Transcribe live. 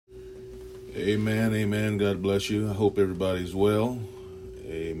Amen, amen. God bless you. I hope everybody's well.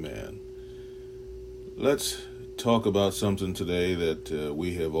 Amen. Let's talk about something today that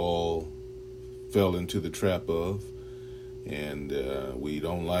we have all fell into the trap of, and we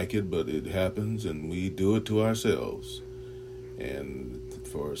don't like it, but it happens, and we do it to ourselves. And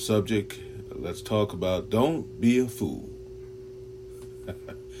for a subject, let's talk about don't be a fool.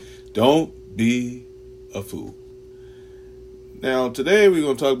 Don't be a fool. Now, today we're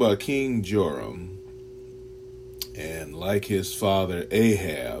going to talk about King Joram, and like his father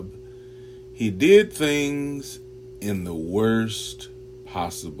Ahab, he did things in the worst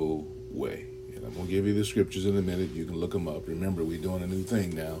possible way. And I'm going to give you the scriptures in a minute. You can look them up. Remember, we're doing a new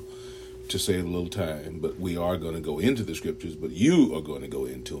thing now to save a little time, but we are going to go into the scriptures, but you are going to go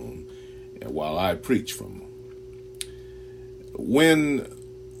into them while I preach from them. When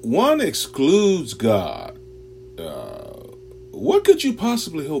one excludes God, what could you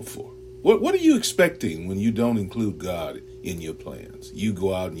possibly hope for? What are you expecting when you don't include God in your plans? You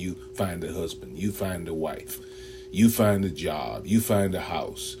go out and you find a husband, you find a wife, you find a job, you find a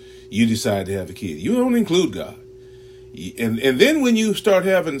house, you decide to have a kid. You don't include God. And then when you start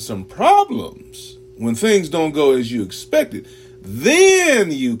having some problems, when things don't go as you expected,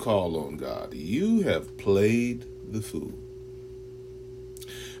 then you call on God. You have played the fool.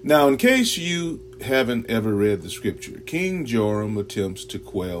 Now, in case you haven't ever read the scripture, King Joram attempts to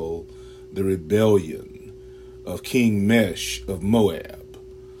quell the rebellion of King Mesh of Moab,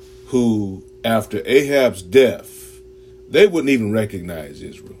 who, after Ahab's death, they wouldn't even recognize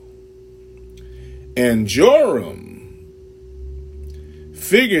Israel. And Joram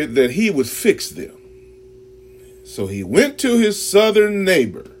figured that he would fix them. So he went to his southern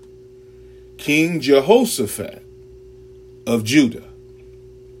neighbor, King Jehoshaphat of Judah.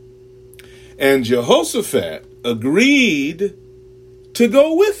 And Jehoshaphat agreed to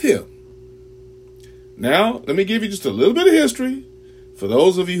go with him. Now, let me give you just a little bit of history for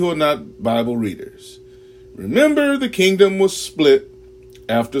those of you who are not Bible readers. Remember, the kingdom was split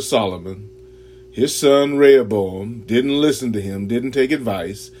after Solomon. His son Rehoboam didn't listen to him, didn't take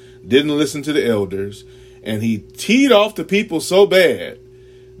advice, didn't listen to the elders, and he teed off the people so bad,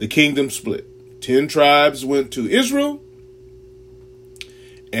 the kingdom split. 10 tribes went to Israel,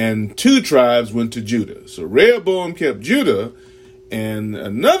 and 2 tribes went to Judah. So Rehoboam kept Judah, and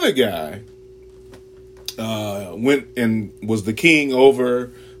another guy went and was the king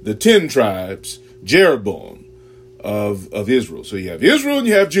over the 10 tribes, Jeroboam of Israel. So you have Israel and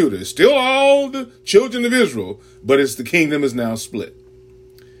you have Judah. It's still all the children of Israel, but the kingdom is now split.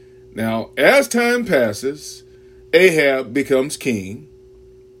 Now, as time passes, Ahab becomes king,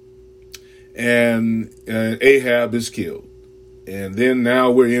 and Ahab is killed. And then now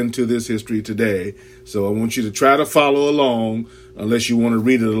we're into this history today. So I want you to try to follow along unless you want to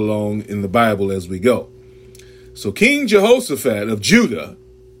read it along in the Bible as we go. So King Jehoshaphat of Judah,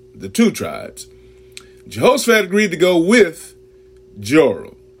 the 2 tribes, Jehoshaphat agreed to go with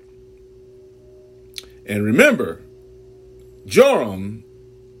Joram. And remember, Joram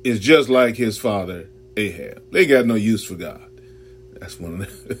is just like his father Ahab. They got no use for God. That's one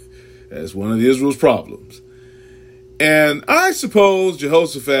of Israel's problems. And I suppose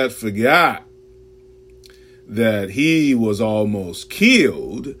Jehoshaphat forgot that he was almost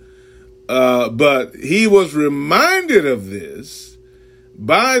killed, but he was reminded of this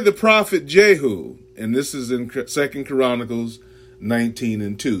by the prophet Jehu, and this is in 2 Chronicles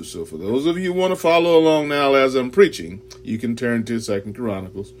 19:2. So for those of you who want to follow along now as I'm preaching, you can turn to 2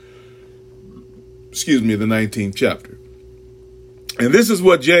 Chronicles, the 19th chapter. And this is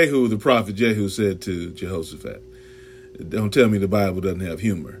what Jehu, the prophet Jehu, said to Jehoshaphat. Don't tell me the Bible doesn't have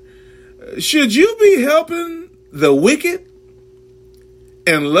humor. Should you be helping the wicked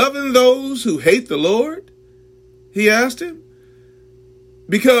and loving those who hate the Lord? He asked him.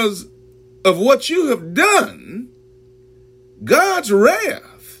 Because of what you have done, God's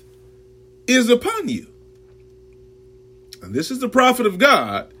wrath is upon you. And this is the prophet of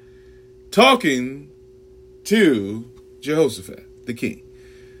God talking to Jehoshaphat, the king.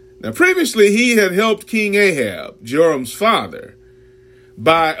 Now, previously, he had helped King Ahab, Joram's father,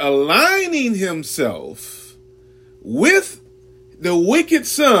 by aligning himself with the wicked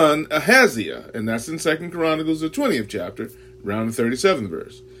son Ahaziah, and that's in 2 Chronicles, the 20th chapter, around the 37th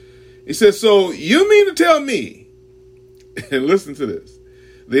verse. He says, so you mean to tell me, and listen to this,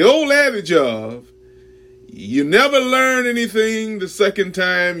 the old adage of, you never learn anything the second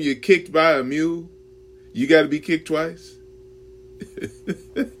time you're kicked by a mule, you got to be kicked twice?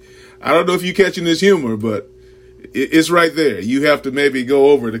 I don't know if you're catching this humor, but it's right there. You have to maybe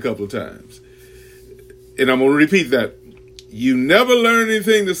go over it a couple of times. And I'm going to repeat that. You never learn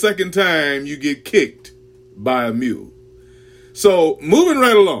anything the second time you get kicked by a mule. So, moving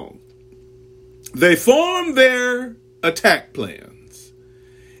right along, they formed their attack plans.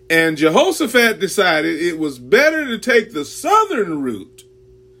 And Jehoshaphat decided it was better to take the southern route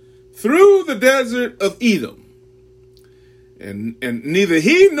through the desert of Edom. And neither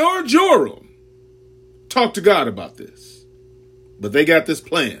he nor Joram talked to God about this. But they got this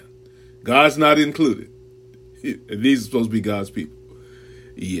plan. God's not included. These are supposed to be God's people.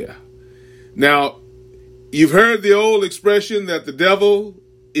 Yeah. Now, you've heard the old expression that the devil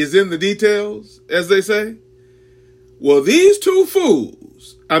is in the details, as they say. Well, these two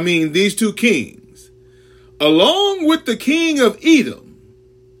kings, along with the king of Edom,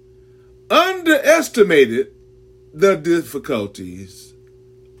 underestimated the difficulties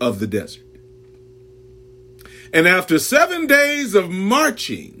of the desert. And after 7 days of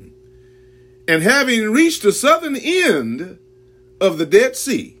marching and having reached the southern end of the Dead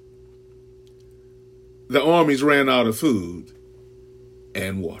Sea, the armies ran out of food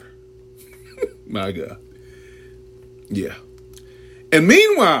and water. My God. Yeah. And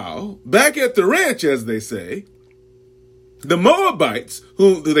meanwhile, back at the ranch, as they say, the Moabites,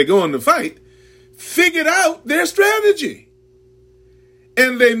 who they go on to fight, figured out their strategy.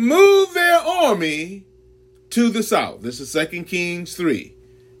 And they moved their army to the south. This is 2 Kings 3,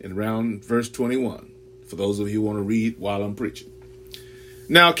 and around verse 21, for those of you who want to read while I'm preaching.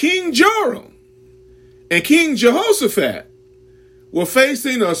 Now, King Joram and King Jehoshaphat were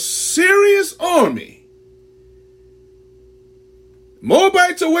facing a serious army.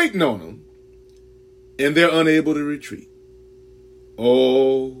 Moabites are waiting on them, and they're unable to retreat.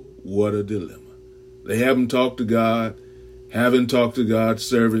 Oh, what a dilemma. They haven't talked to God,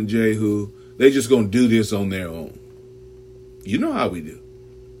 servant Jehu. They're just going to do this on their own. You know how we do.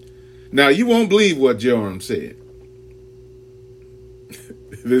 Now, you won't believe what Joram said.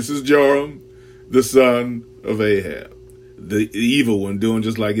 This is Joram, the son of Ahab, the evil one, doing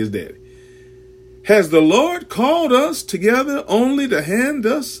just like his daddy. Has the Lord called us together only to hand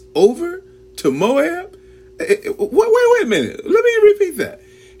us over to Moab? Wait a minute. Let me repeat that.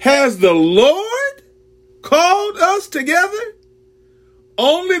 Has the Lord called us together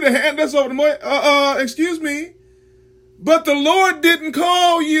only to hand us over to Moab? Excuse me. But the Lord didn't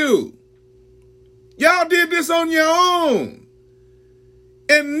call you. Y'all did this on your own.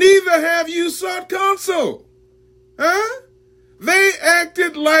 And neither have you sought counsel. Huh? They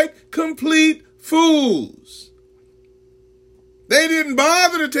acted like complete fools. They didn't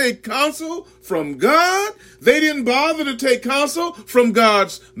bother to take counsel from God. They didn't bother to take counsel from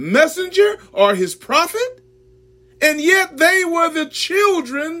God's messenger or his prophet. And yet they were the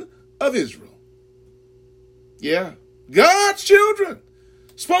children of Israel. Yeah, God's children.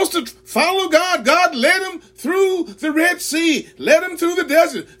 Supposed to follow God. God led them through the Red Sea, led them through the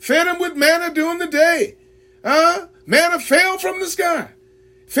desert, fed them with manna during the day. Manna fell from the sky.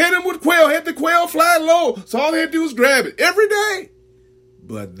 Fed them with quail, had the quail fly low, so all they had to do was grab it every day.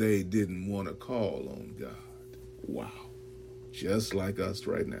 But they didn't want to call on God. Wow. Just like us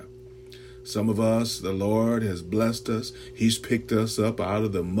right now. Some of us, the Lord has blessed us. He's picked us up out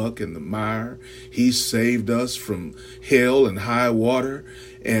of the muck and the mire. He's saved us from hell and high water.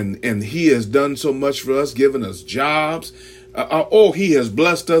 And he has done so much for us, given us jobs. He has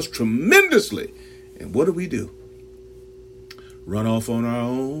blessed us tremendously. And what do? Run off on our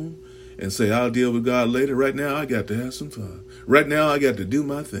own and say, I'll deal with God later. Right now, I got to have some fun. Right now, I got to do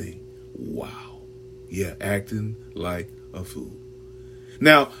my thing. Wow. Yeah, acting like a fool.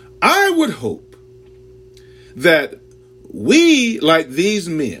 Now, I would hope that we, like these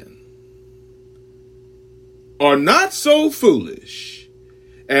men, are not so foolish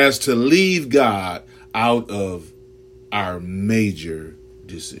as to leave God out of our major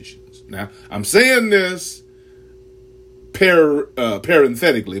decisions. Now, I'm saying this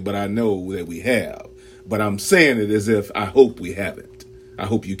parenthetically, but I know that we have. But I'm saying it as if I hope we haven't. I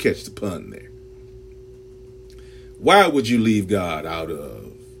hope you catch the pun there. Why would you leave God out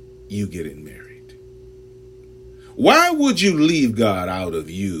of you getting married? Why would you leave God out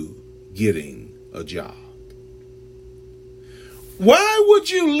of you getting a job? Why would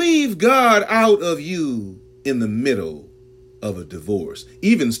you leave God out of you in the middle of a divorce,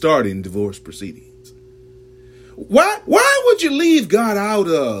 even starting divorce proceedings? Why would you leave God out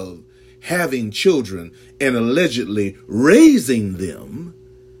of having children and allegedly raising them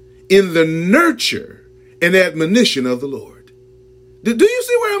in the nurture and admonition of the Lord? Do you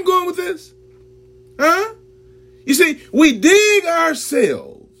see where I'm going with this? Huh? You see, we dig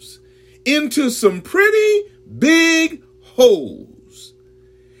ourselves into some pretty big holes.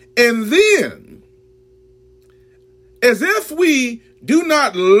 And then, as if we do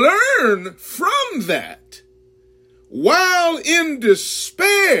not learn from that, while in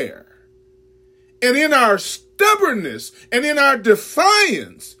despair and in our stubbornness and in our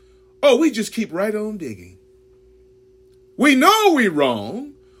defiance, we just keep right on digging. We know we're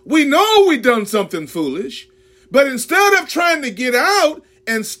wrong. We know we done something foolish. But instead of trying to get out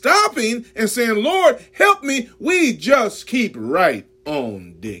and stopping and saying, Lord, help me, we just keep right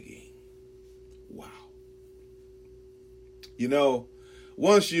on digging. Wow. You know,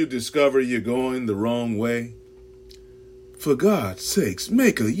 once you discover you're going the wrong way, for God's sakes,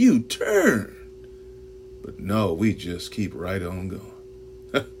 make a U-turn. But no, we just keep right on going.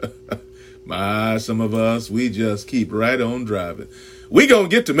 Some of us, we just keep right on driving. We gonna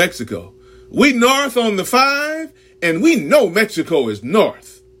get to Mexico. We north on the 5, and we know Mexico is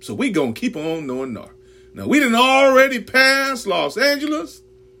north. So we gonna keep on going north. Now, we done already passed Los Angeles,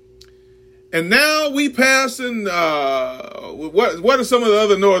 and now we passing, what are some of the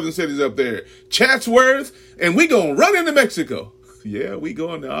other northern cities up there? Chatsworth, and we gonna run into Mexico. Yeah, we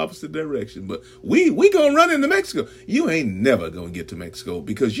go in the opposite direction, but we gonna run into Mexico. You ain't never gonna get to Mexico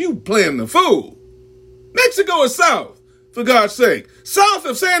because you playing the fool. Mexico is south, for God's sake. South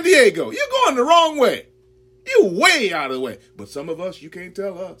of San Diego. You're going the wrong way. You way out of the way. But some of us, you can't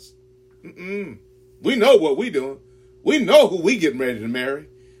tell us. We know what we doing. We know who we getting ready to marry.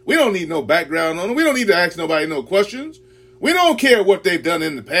 We don't need no background on them. We don't need to ask nobody no questions. We don't care what they've done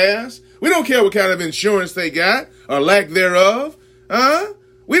in the past. We don't care what kind of insurance they got or lack thereof.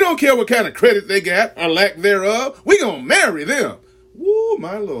 We don't care what kind of credit they got or lack thereof. We gonna marry them. Woo,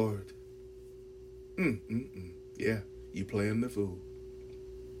 my Lord. Yeah, you playing the fool.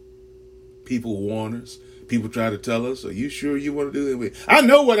 People warn us. People try to tell us, are you sure you want to do that? I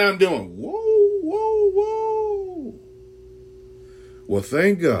know what I'm doing. Whoa. Well,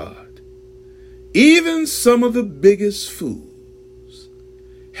 thank God. Even some of the biggest fools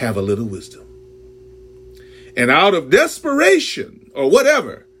have a little wisdom. And out of desperation or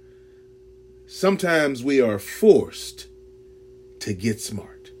whatever, sometimes we are forced to get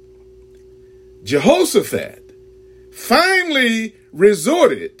smart. Jehoshaphat finally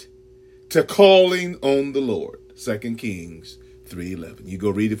resorted to calling on the Lord. 2 Kings 3:11. You go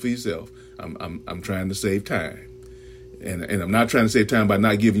read it for yourself. I'm trying to save time. And I'm not trying to save time by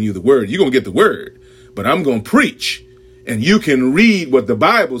not giving you the word. You're going to get the word. But I'm going to preach. And you can read what the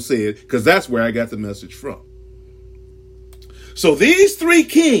Bible said, because that's where I got the message from. So these 3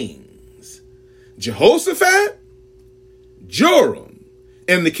 kings, Jehoshaphat, Joram,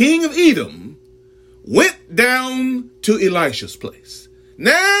 and the king of Edom, went down to Elisha's place.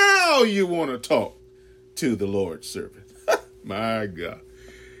 Now you want to talk to the Lord's servant. My God.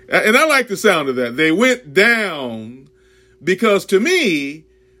 And I like the sound of that. They went down because, to me,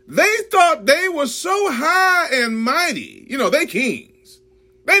 they thought they were so high and mighty. You know, they kings.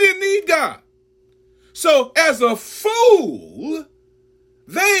 They didn't need God. So as a fool,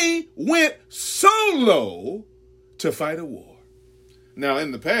 they went solo to fight a war. Now,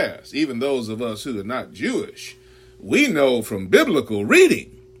 in the past, even those of us who are not Jewish, we know from biblical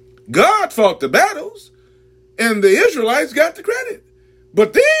reading, God fought the battles and the Israelites got the credit.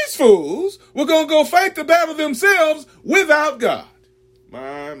 But these fools were going to go fight the battle themselves without God.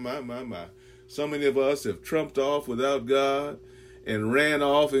 My. So many of us have trumped off without God and ran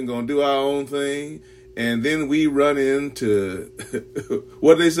off and going to do our own thing. And then we run into,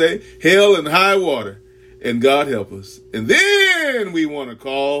 what do they say? Hell and high water. And God help us. And then we want to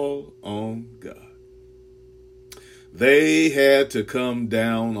call on God. They had to come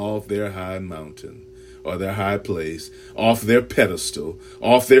down off their high mountain or their high place, off their pedestal,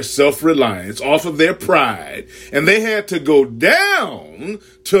 off their self-reliance, off of their pride. And they had to go down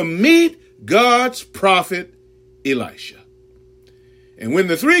to meet God's prophet Elisha. And when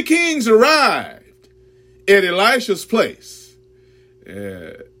the 3 kings arrived at Elisha's place,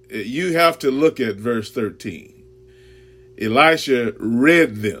 you have to look at verse 13. Elisha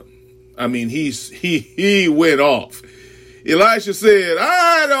read them. I mean, he went off. Elisha said,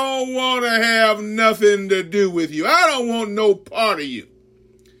 I don't want to have nothing to do with you. I don't want no part of you.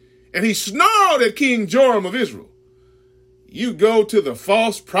 And he snarled at King Joram of Israel. You go to the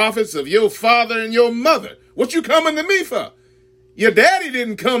false prophets of your father and your mother. What you coming to me for? Your daddy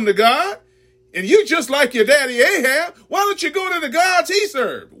didn't come to God. And you just like your daddy Ahab. Why don't you go to the gods he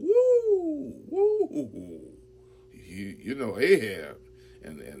served? Woo. You know Ahab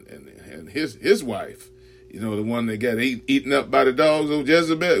and his wife. You know, the one that got eaten up by the dogs of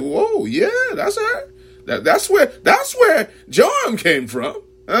Jezebel. Whoa, yeah, that's her. That's where Joram came from.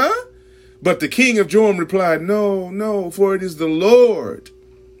 Huh? But the king of Joram replied, No, for it is the Lord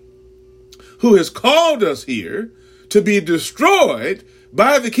who has called us here to be destroyed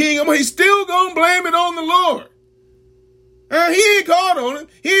by the king, he's still going to blame it on the Lord. He ain't called on him.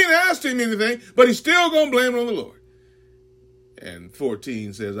 He ain't asked him anything, but he's still going to blame it on the Lord. And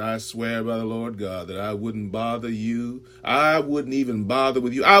 14 says, I swear by the Lord God that I wouldn't bother you. I wouldn't even bother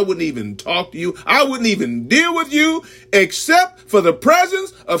with you. I wouldn't even talk to you. I wouldn't even deal with you except for the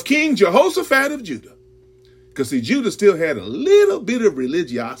presence of King Jehoshaphat of Judah. Because see, Judah still had a little bit of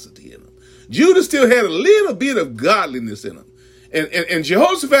religiosity in him. Judah still had a little bit of godliness in him. And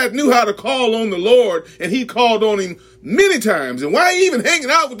Jehoshaphat knew how to call on the Lord, and he called on him many times. And why he even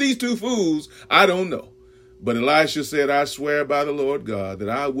hanging out with these two fools, I don't know. But Elisha said, I swear by the Lord God that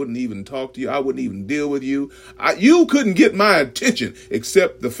I wouldn't even talk to you. I wouldn't even deal with you. You couldn't get my attention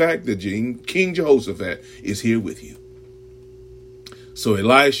except the fact that King Jehoshaphat is here with you. So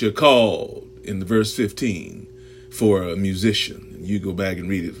Elisha called in the verse 15 for a musician. You go back and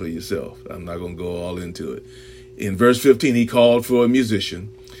read it for yourself. I'm not going to go all into it. In verse 15, he called for a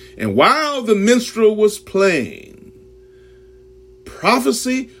musician. And while the minstrel was playing,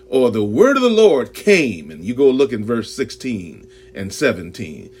 prophecy or the word of the Lord came. And you go look in verse 16 and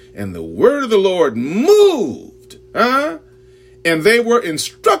 17. And the word of the Lord moved. And they were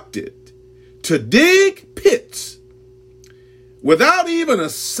instructed to dig pits without even a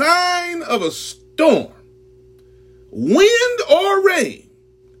sign of a storm, wind or rain.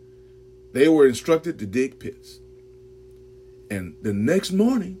 They were instructed to dig pits. And the next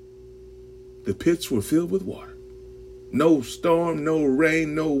morning, the pits were filled with water. No storm, no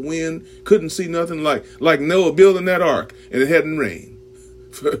rain, no wind. Couldn't see nothing like Noah building that ark and it hadn't rained.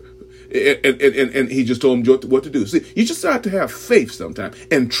 and he just told him what to do. See, you just have to have faith sometimes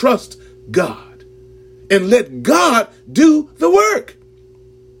and trust God and let God do the work.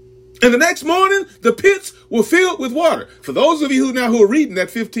 And the next morning, the pits were filled with water. For those of you who are reading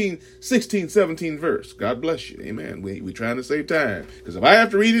that 15, 16, 17 verse, God bless you. Amen. We're trying to save time. Because if I have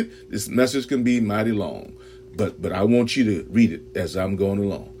to read it, this message can be mighty long. But I want you to read it as I'm going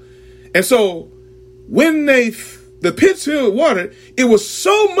along. And so when the pits filled with water, it was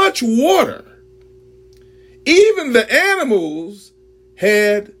so much water, even the animals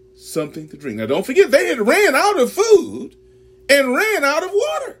had something to drink. Now, don't forget, they had ran out of food and ran out of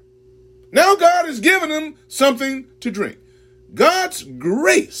water. Now God has given them something to drink. God's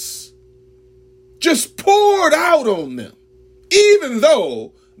grace just poured out on them, even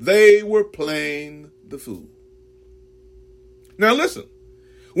though they were playing the fool. Now listen,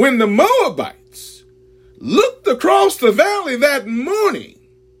 when the Moabites looked across the valley that morning,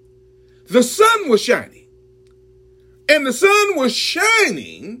 the sun was shining. And the sun was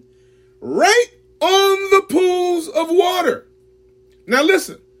shining right on the pools of water. Now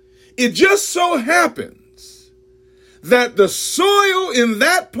listen, it just so happens that the soil in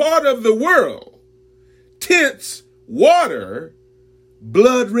that part of the world tints water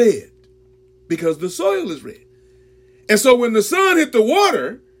blood red because the soil is red. And so when the sun hit the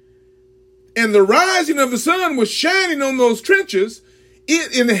water and the rising of the sun was shining on those trenches,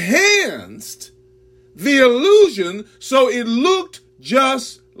 it enhanced the illusion so it looked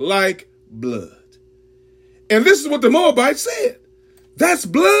just like blood. And this is what the Moabites said. That's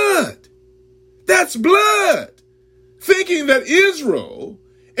blood. That's blood. Thinking that Israel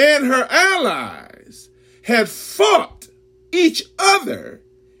and her allies had fought each other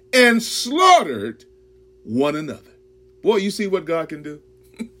and slaughtered one another. Boy, you see what God can do?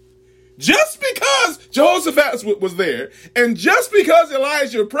 Just because Jehoshaphat was there and just because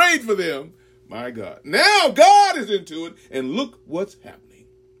Elijah prayed for them, my God, now God is into it, and look what's happening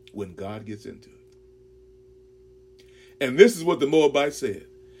when God gets into it. And this is what the Moabites said.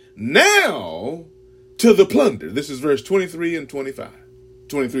 Now to the plunder. This is verse 23 and 25.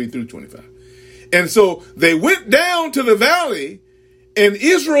 23 through 25. And so they went down to the valley, and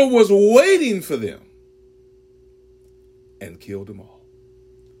Israel was waiting for them and killed them all.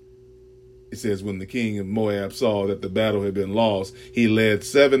 It says, when the king of Moab saw that the battle had been lost, he led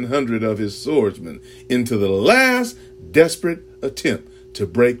 700 of his swordsmen into the last desperate attempt to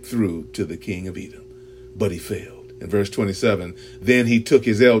break through to the king of Edom. But he failed. In verse 27, then he took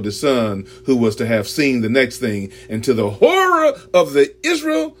his eldest son, who was to have seen the next thing, and to the horror of the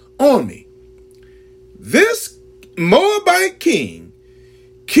Israel army, this Moabite king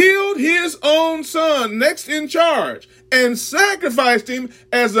killed his own son, next in charge, and sacrificed him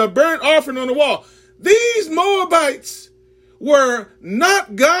as a burnt offering on the wall. These Moabites were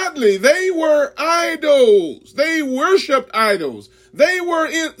not godly. They were idols. They worshiped idols. They were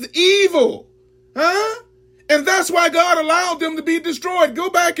evil. And that's why God allowed them to be destroyed. Go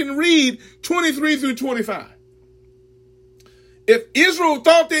back and read 23 through 25. If Israel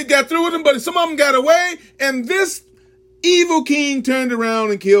thought they got through with them, but some of them got away, and this evil king turned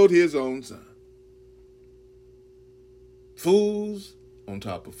around and killed his own son. Fools on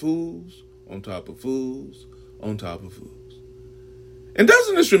top of fools, on top of fools, on top of fools. And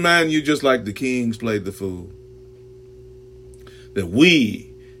doesn't this remind you, just like the kings played the fool, that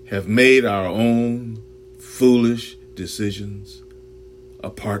we have made our own foolish decisions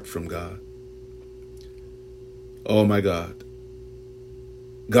apart from God? Oh my God.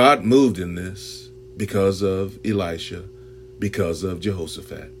 God moved in this because of Elisha, because of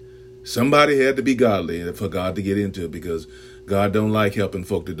Jehoshaphat. Somebody had to be godly for God to get into it, because God don't like helping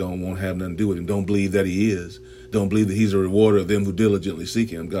folk that don't want to have nothing to do with him, don't believe that he is, don't believe that he's a rewarder of them who diligently seek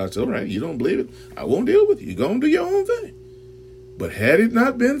him. God said, all right, you don't believe it, I won't deal with you. You're going to do your own thing. But had it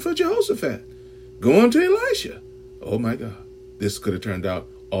not been for Jehoshaphat going to Elisha, oh my God, this could have turned out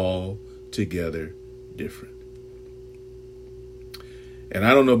altogether different. And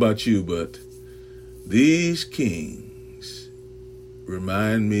I don't know about you, but these kings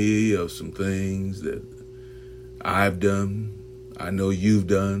remind me of some things that I've done. I know you've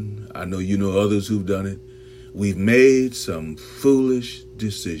done. I know you know others who've done it. We've made some foolish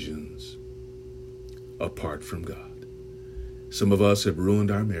decisions apart from God. Some of us have ruined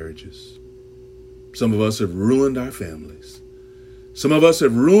our marriages. Some of us have ruined our families. Some of us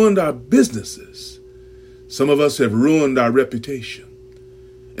have ruined our businesses. Some of us have ruined our reputation.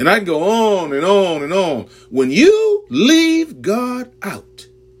 And I can go on and on and on. When you leave God out,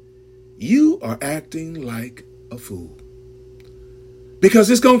 you are acting like a fool. Because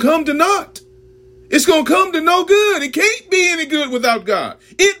it's going to come to naught. It's going to come to no good. It can't be any good without God.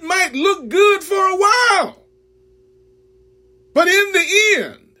 It might look good for a while, but in the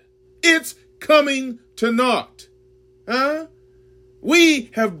end, it's coming to naught. We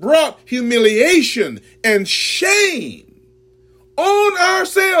have brought humiliation and shame on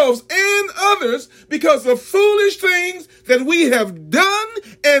ourselves and others because of foolish things that we have done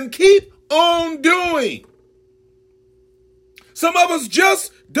and keep on doing. Some of us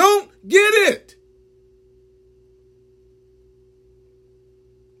just don't get it.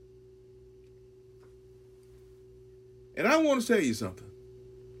 And I want to tell you something.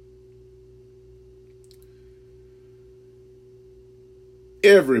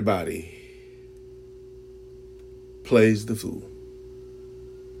 Everybody plays the fool.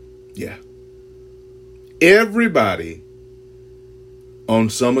 Yeah. Everybody on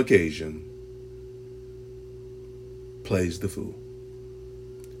some occasion plays the fool.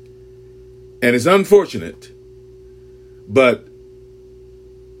 And it's unfortunate, but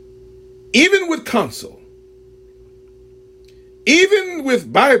even with counsel, even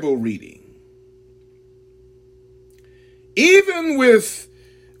with Bible reading, even with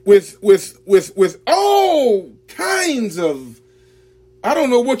all kinds of, I don't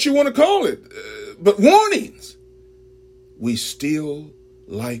know what you want to call it, but warnings, we still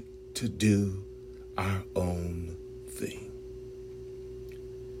like to do our own thing.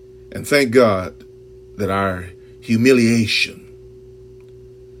 And thank God that our humiliation,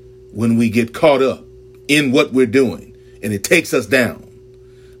 when we get caught up in what we're doing and it takes us down,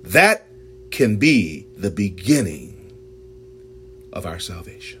 that can be the beginning of our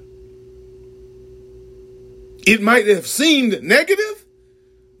salvation. It might have seemed negative,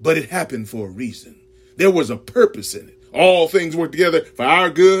 but it happened for a reason. There was a purpose in it. All things work together for our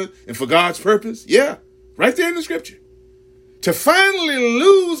good and for God's purpose. Yeah, right there in the scripture. To finally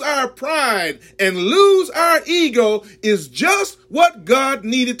lose our pride and lose our ego is just what God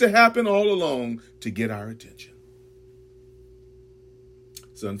needed to happen all along to get our attention.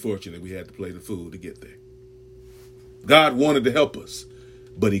 It's unfortunate we had to play the fool to get there. God wanted to help us,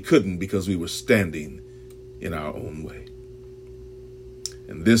 but he couldn't because we were standing in our own way.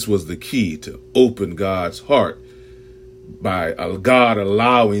 And this was the key to open God's heart by God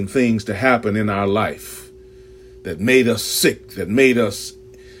allowing things to happen in our life that made us sick, that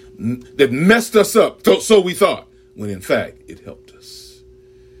messed us up, so we thought, when in fact it helped us.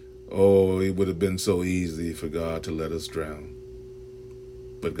 Oh, it would have been so easy for God to let us drown.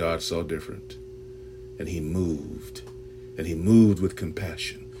 But God saw different, and he moved with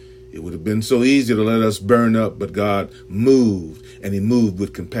compassion. It would have been so easy to let us burn up, but God moved, and he moved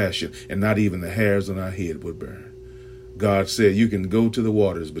with compassion, and not even the hairs on our head would burn. God said, you can go to the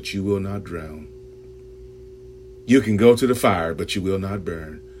waters, but you will not drown. You can go to the fire, but you will not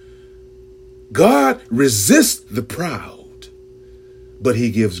burn. God resists the proud, but he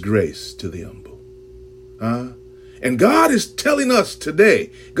gives grace to the humble. And God is telling us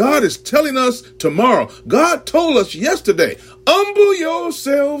today, God is telling us tomorrow, God told us yesterday, humble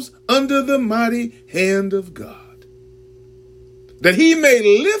yourselves under the mighty hand of God, that he may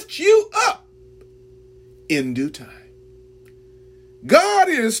lift you up in due time. God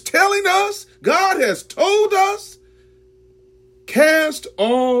is telling us, God has told us, cast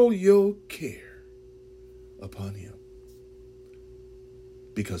all your care upon him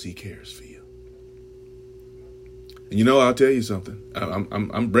because he cares for you. And you know, I'll tell you something.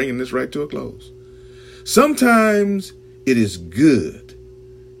 I'm bringing this right to a close. Sometimes it is good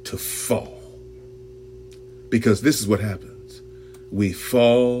to fall, because this is what happens. We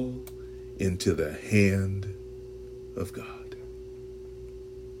fall into the hand of God.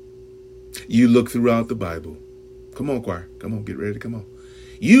 You look throughout the Bible. Come on, choir. Come on, get ready. Come on.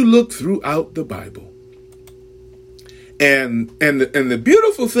 You look throughout the Bible. And the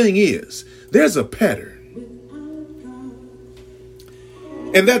beautiful thing is, there's a pattern.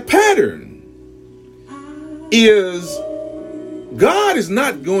 And that pattern is, God is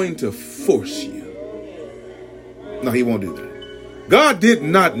not going to force you. No, he won't do that. God did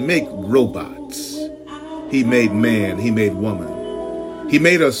not make robots. He made man. He made woman. He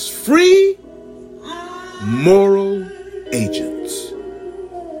made us free, moral agents.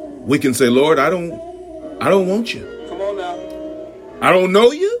 We can say, Lord, I don't want you. Come on now. I don't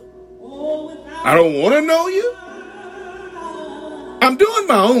know you. I don't want to know you. I'm doing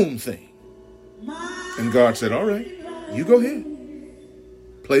my own thing. And God said, all right, you go ahead.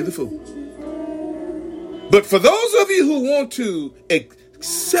 Play the fool. But for those of you who want to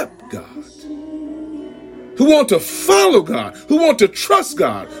accept God, who want to follow God, who want to trust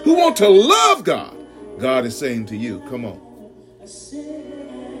God, who want to love God, God is saying to you, come on,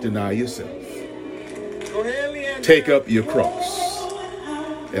 deny yourself. Go ahead, Leanne. Take up your cross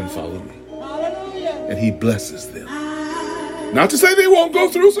and follow me. And he blesses them. Not to say they won't go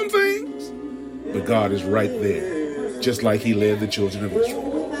through some things, but God is right there, just like he led the children of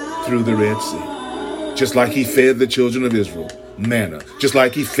Israel through the Red Sea, just like he fed the children of Israel manna, just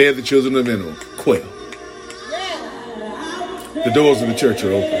like he fed the children of Israel quail. The doors of the church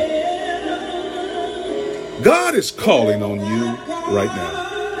are open. God is calling on you right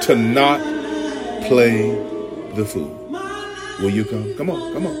now to not play the fool. Will you come? Come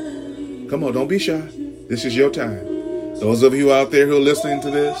on, come on. Come on, don't be shy. This is your time. Those of you out there who are listening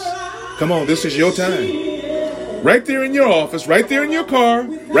to this, come on, this is your time. Right there in your office, right there in your car,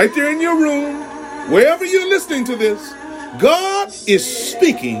 right there in your room, wherever you're listening to this, God is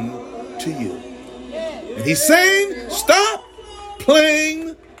speaking to you. And he's saying, stop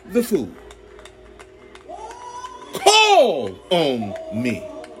playing the fool. Call on me.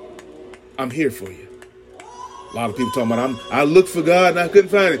 I'm here for you. A lot of people talking about, I looked for God and I couldn't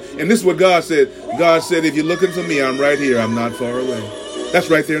find it. And this is what God said. God said, if you're looking for me, I'm right here. I'm not far away. That's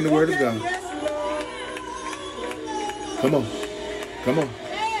right there in the Word of God. Come on. Come on.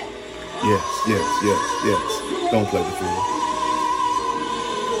 Yes, yes, yes, yes. Don't play the fool.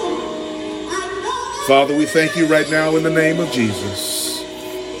 Father, we thank you right now in the name of Jesus.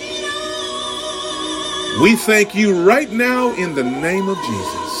 We thank you right now in the name of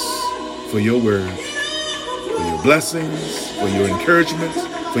Jesus for your word, for your blessings, for your encouragement,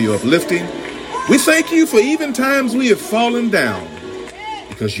 for your uplifting. We thank you for even times we have fallen down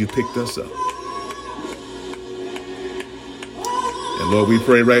because you picked us up. And Lord, we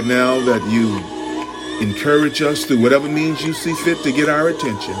pray right now that you encourage us through whatever means you see fit to get our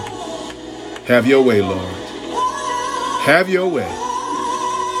attention. Have your way, Lord. Have your way.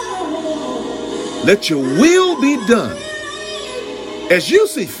 Let your will be done as you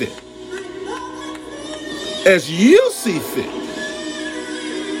see fit. As you see fit.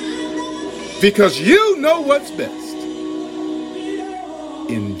 Because you know what's best.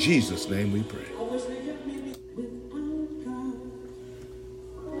 In Jesus' name we pray.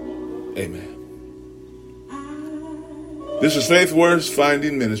 Amen. This is Faith Words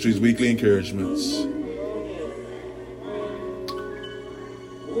Finding Ministries Weekly Encouragements.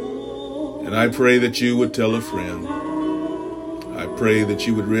 And I pray that you would tell a friend. I pray that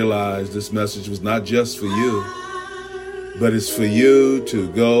you would realize this message was not just for you, but it's for you to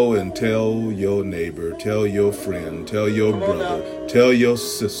go and tell your neighbor, tell your friend, tell your brother, tell your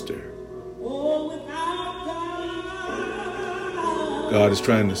sister. God is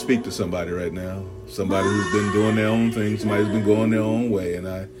trying to speak to somebody right now. Somebody who's been doing their own thing. Somebody who's been going their own way. And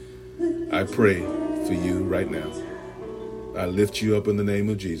I pray for you right now. I lift you up in the name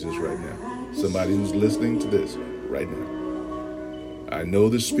of Jesus right now. Somebody who's listening to this right now. I know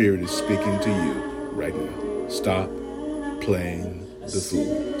the Spirit is speaking to you right now. Stop playing the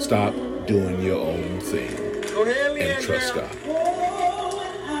fool. Stop doing your own thing. And trust God.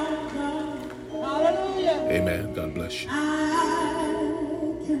 Amen. God bless you.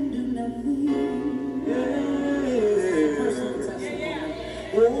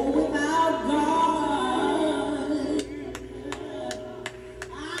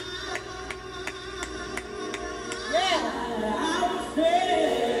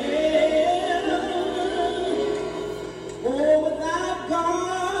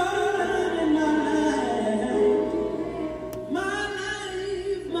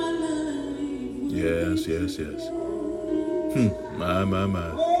 Yes, yes, yes. My.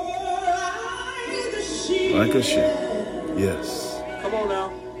 Like a sheep. Yes. Come on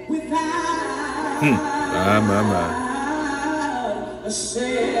now.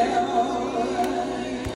 My.